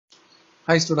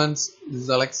Hi students, this is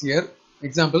Alex here.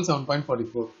 Example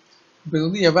 7.44. இப்போ இது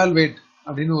வந்து evaluate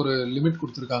அப்படின்னு ஒரு லிமிட்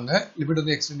கொடுத்துருக்காங்க. லிமிட்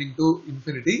வந்து extending to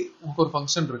infinity. நமக்கு ஒரு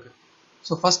ஃபங்க்ஷன் இருக்கு.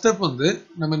 ஸோ ஃபர்ஸ்ட் ஸ்டெப் வந்து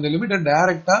நம்ம இந்த லிமிட்டை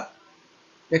டைரக்டா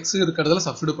x இருக்கிறதுல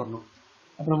சப்ஸ்டிட்யூட் பண்ணணும்.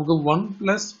 அப்போ நமக்கு 1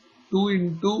 plus 2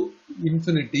 into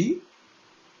infinity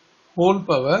whole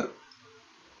power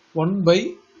 1 by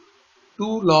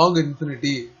 2 log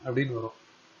infinity அப்படின்னு வரும்.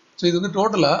 ஸோ இது வந்து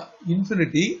டோட்டலா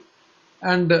infinity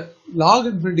and log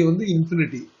infinity வந்து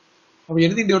infinity. அப்போ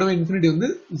anything divided by infinity வந்து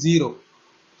 0.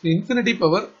 So infinity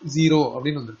power 0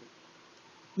 அப்படின்னு வந்திருக்கு.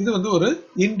 இது வந்து ஒரு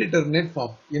indeterminate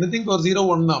form. Anything power 0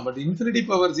 1 தான், but infinity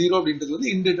power 0 அப்படின்றது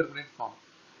வந்து indeterminate form.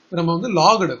 நம்ம வந்து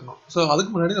log எடுக்கணும். ஸோ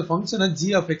அதுக்கு முன்னாடி இந்த ஃபங்க்ஷனை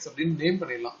g of x அப்படின்னு நேம்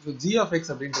பண்ணிடலாம். ஸோ g of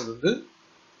x அப்படின்றது வந்து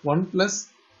 1 plus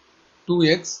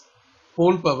 2x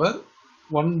whole power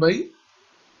 1 by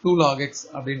 2 log x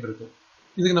அப்படின்னு இருக்கு.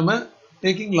 இதுக்கு நம்ம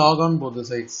taking log on both the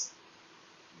sides.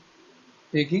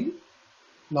 Taking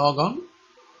log on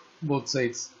both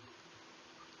sides.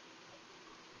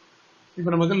 இப்போ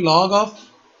நமக்கு log of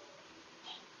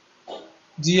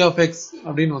g of x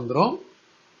அப்படின்னு வந்துரும்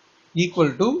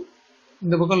equal to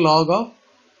இந்த பக்கம் log of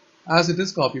as it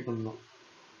is copy பண்ணணும்.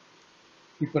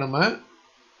 இப்போ நம்ம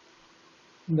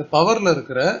இந்த பவர்ல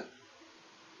இருக்கிற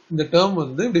இந்த டேர்ம்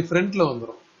வந்து டிஃபரண்ட்ல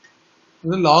வந்துரும்.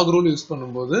 இது log ரூல் யூஸ்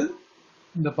பண்ணும்போது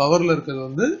இந்த பவர்ல இருக்கிறது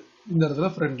வந்து இந்த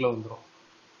இடத்துல ஃப்ரண்ட்ல வந்துரும்.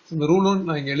 இந்த ரூலும்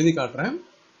நான் இங்க எழுதி காட்டுறேன்.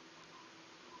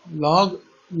 log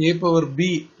a power b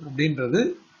அப்படின்றது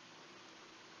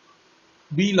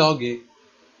b log a.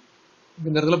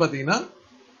 இந்த இடத்துல பாத்தீங்கன்னா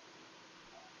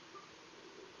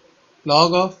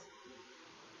log of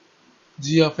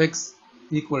g of x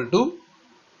equal to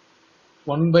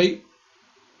 1 by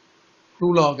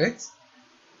 2 log x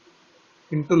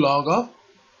into log of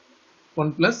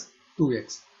 1 plus 2x.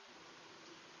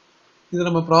 இதை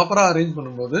நம்ம ப்ராப்பரா அரேஞ்ச்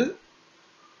பண்ணும்போது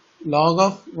log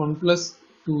of 1 plus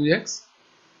 2x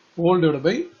whole divided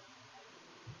by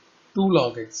 2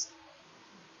 log x.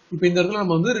 இப்போ இந்த இடத்துல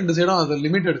நம்ம வந்து ரெண்டு சைடும் அதை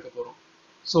லிமிட் எடுக்க போறோம்.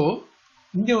 ஸோ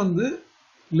இங்க வந்து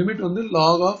லிமிட் வந்து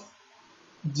log of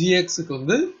gx க்கு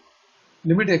வந்து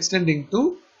லிமிட் எக்ஸ்டெண்டிங் டு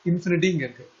இன்ஃபினிட்டி இங்க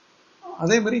இருக்கு.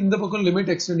 அதே மாதிரி இந்த பக்கம்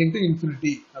லிமிட் எக்ஸ்டெண்டிங் டு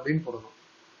இன்ஃபினிட்டி அப்படின்னு போடணும்.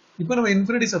 இப்போ நம்ம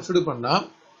இன்ஃபினிட்டி சப்ஸ்டிட்யூட் பண்ணா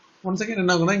ஒன் செகண்ட்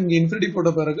என்ன ஆகும்னா இங்க இன்ஃபினிட்டி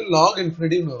போட்ட பிறகு log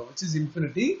infinity வரும், which is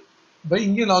infinity by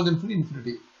இங்கே log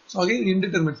infinity. So again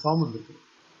indeterminate form வந்துருக்கு.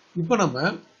 இப்போ நம்ம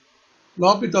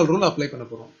லாபிதால் ரூல் அப்ளை பண்ண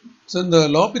போறோம். ஸோ இந்த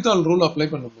லாபிதால் ரூல் அப்ளை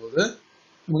பண்ணும்போது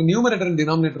நமக்கு நியூமரேட்டர் அண்ட்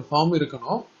டினாமினேட்டர் ஃபார்ம்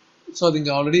இருக்கணும். ஸோ அது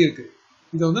இங்கே ஆல்ரெடி இருக்கு.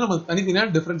 இதை வந்து நம்ம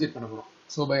தனித்தனியாக டிஃபரன்ஷியேட் பண்ண போறோம்.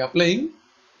 ஸோ பை அப்ளையிங்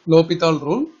லோபிதால்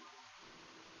ரூல்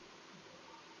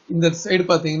இந்த சைடு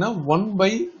பார்த்தீங்கன்னா 1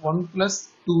 by 1 plus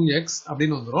 2x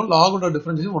அப்படின்னு வந்துடும். லாகோட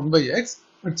differentiation 1 by x.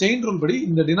 But chain rule படி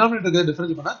இந்த டினாமினேட்டருக்கு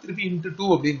டிஃபரன்ஷியேட் பண்ணா திருப்பி இன்டு 2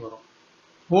 அப்படின்னு வரும்.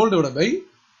 Whole divide by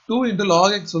 2 into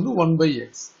log x வந்து 1 by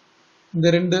x. இந்த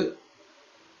ரெண்டு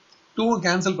 2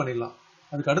 கேன்சல் பண்ணிடலாம்.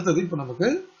 அதுக்கு அடுத்தது இப்போ நமக்கு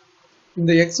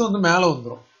இந்த x வந்து மேலே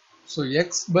வந்துடும். So x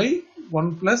by 1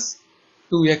 plus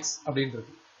 2x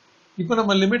அப்படின்றது. இப்போ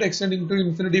நம்ம லிமிட் எக்ஸ்டெண்டிங் டு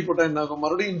இன்ஃபினிட்டி போட்டால் என்ன ஆகும்?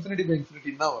 மறுபடியும் இன்ஃபினிட்டி பை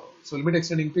இன்ஃபினிட்டி தான் வரும். So limit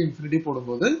extending to infinity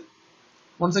போடும்போது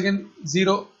one second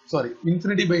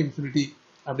infinity by infinity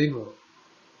அப்படின்னு வரும்.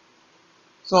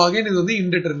 ஸோ அகைன் இது வந்து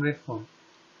இன்டிடெர்மினேட் ஃபார்ம்.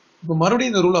 இப்போ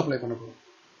மறுபடியும் இந்த ரூல் அப்ளை பண்ண போகிறோம்.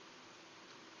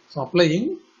 So applying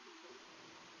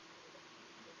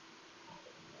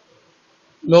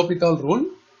L'Hopital rule,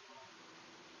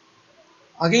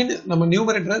 again நம்ம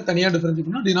நியூமரேட்டரை தனியா டிஃபரன்ஷியேட்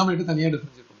பண்ணணும், டினாமினேட்டர் தனியா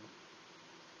டிஃபரன்ஷியேட் பண்ணணும்.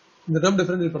 இந்த டேர்ம்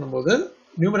டிஃபரன்ஷியேட் பண்ணும்போது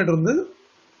நியூமரேட்டர் வந்து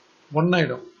 1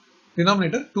 ஆயிடும்,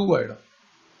 டினாமினேட்டர் 2 ஆயிடும்.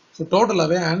 ஸோ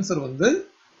டோட்டலாவே ஆன்சர் வந்து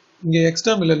இங்க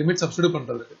எக்ஸ்டர்ம் இல்ல லிமிட் சப்ஸ்டிட்யூட்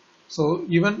பண்றதுக்கு. ஸோ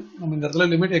ஈவன் நம்ம இந்த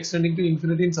இடத்துல லிமிட் எக்ஸ்டெண்டிங் டு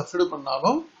இன்ஃபினிட்டின்னு சப்ஸ்டிட்யூட்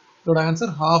பண்ணாலும் இதோட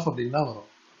ஆன்சர் half அப்படின்னு தான் வரும்.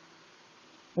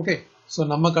 ஓகே, ஸோ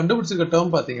நம்ம கண்டுபிடிச்சிருக்க டேர்ம்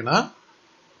பார்த்தீங்கன்னா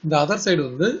இந்த அதர் சைடு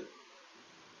வந்து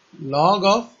log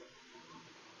of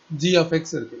g of x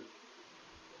இருக்கு,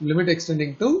 limit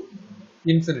extending to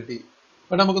infinity.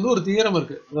 But நமக்கு வந்து ஒரு தியரம்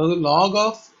இருக்கு, அதாவது log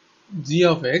of g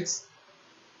of x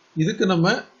இதுக்கு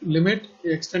நம்ம limit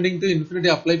extending to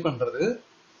infinity apply பண்றது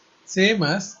same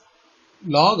as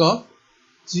log of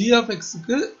g of x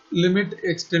க்கு limit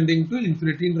extending to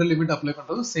இன்ஃபினிட்டின்ற limit apply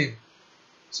பண்றது சேம்.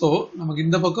 ஸோ நமக்கு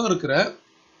இந்த பக்கம் இருக்கிற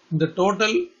இந்த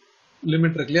டோட்டல்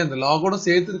லிமிட் இருக்குல்லையா, அந்த லாகோட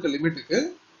சேர்த்து இருக்க லிமிட்டுக்கு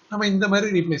நம்ம இந்த மாதிரி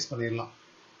ரீப்ளேஸ் பண்ணிடலாம்.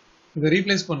 இதை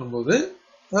ரீப்ளேஸ் பண்ணும்போது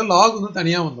அதாவது லாக் வந்து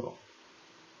தனியாக வந்துடும்.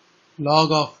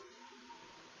 Lock of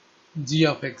G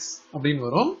of X அப்படின்னு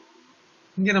வரும்.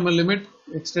 இங்கே நம்ம லிமிட்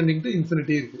எக்ஸ்டெண்டிங் டு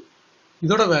இன்ஃபினிட்டி இருக்கு,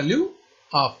 இதோட வேல்யூ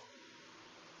ஆஃப்.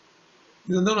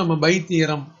 இது வந்து நம்ம பை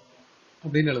தியரம்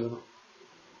அப்படின்னு எழுதணும்.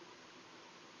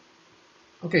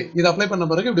 ஓகே, இது அப்ளை பண்ண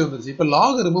பிறகு இப்படி வந்துருச்சு. இப்போ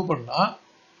லாக் ரிமூவ் பண்ணா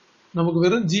நமக்கு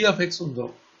வெறும் g of x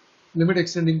வந்துடும். Limit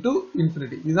extending to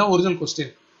infinity. இதுதான் ஒரிஜினல்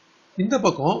கொஸ்டின். இந்த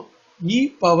பக்கம்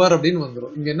இ பவர் அப்படின்னு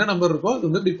வந்துடும். இங்க என்ன நம்பர் இருக்கோ அது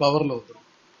வந்து இப்படி பவர்ல வந்துடும்.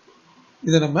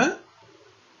 இதை நம்ம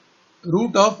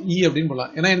ரூட் ஆஃப் இ அப்படின்னு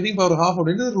போடலாம். ஏன்னா எனிதிங் பவர் ஹாஃப்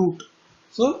அப்படின்றது ரூட்.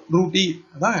 ஸோ ரூட் இ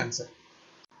அதான் ஆன்சர்.